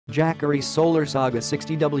Jackery SolarSaga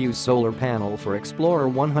 60W solar panel for Explorer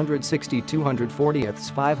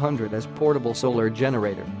 160/240/500 as portable solar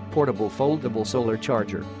generator, portable foldable solar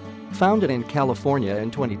charger. Founded in California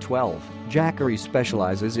in 2012, Jackery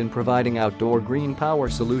specializes in providing outdoor green power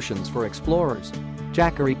solutions for explorers.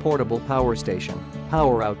 Jackery Portable Power Station,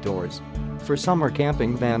 Power Outdoors. For summer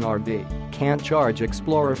camping van RV, can't charge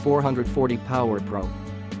Explorer 440 PowerPro.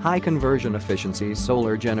 High conversion efficiency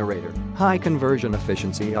solar generator, high conversion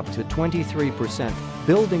efficiency up to 23%,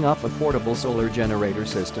 building up a portable solar generator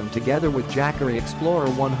system together with Jackery Explorer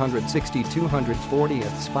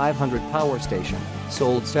 160/240/500 power station,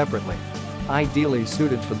 sold separately. Ideally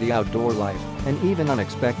suited for the outdoor life and even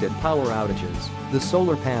unexpected power outages, the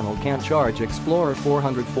solar panel can charge Explorer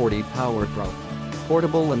 440 PowerPro.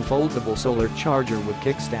 Portable and foldable solar charger with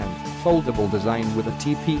kickstand, foldable design with a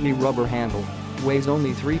TPE rubber handle. Weighs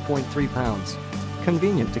only 3.3 pounds.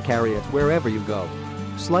 Convenient to carry it wherever you go.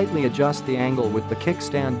 Slightly adjust the angle with the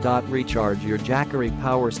kickstand.Recharge your Jackery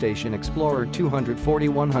Power Station Explorer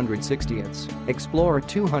 240/160ths. Explorer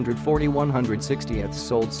 240/160ths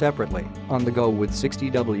sold separately, on the go with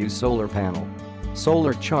 60W solar panel.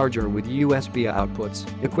 Solar charger with USB outputs,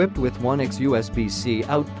 equipped with one USB-C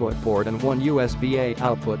output port and one USB-A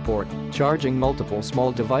output port, charging multiple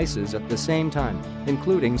small devices at the same time,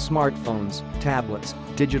 including smartphones, tablets,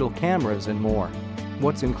 digital cameras and more.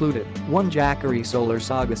 What's included? One Jackery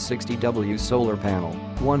SolarSaga 60W solar panel,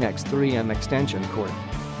 one X3M extension cord.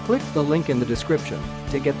 Click the link in the description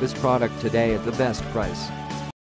to get this product today at the best price.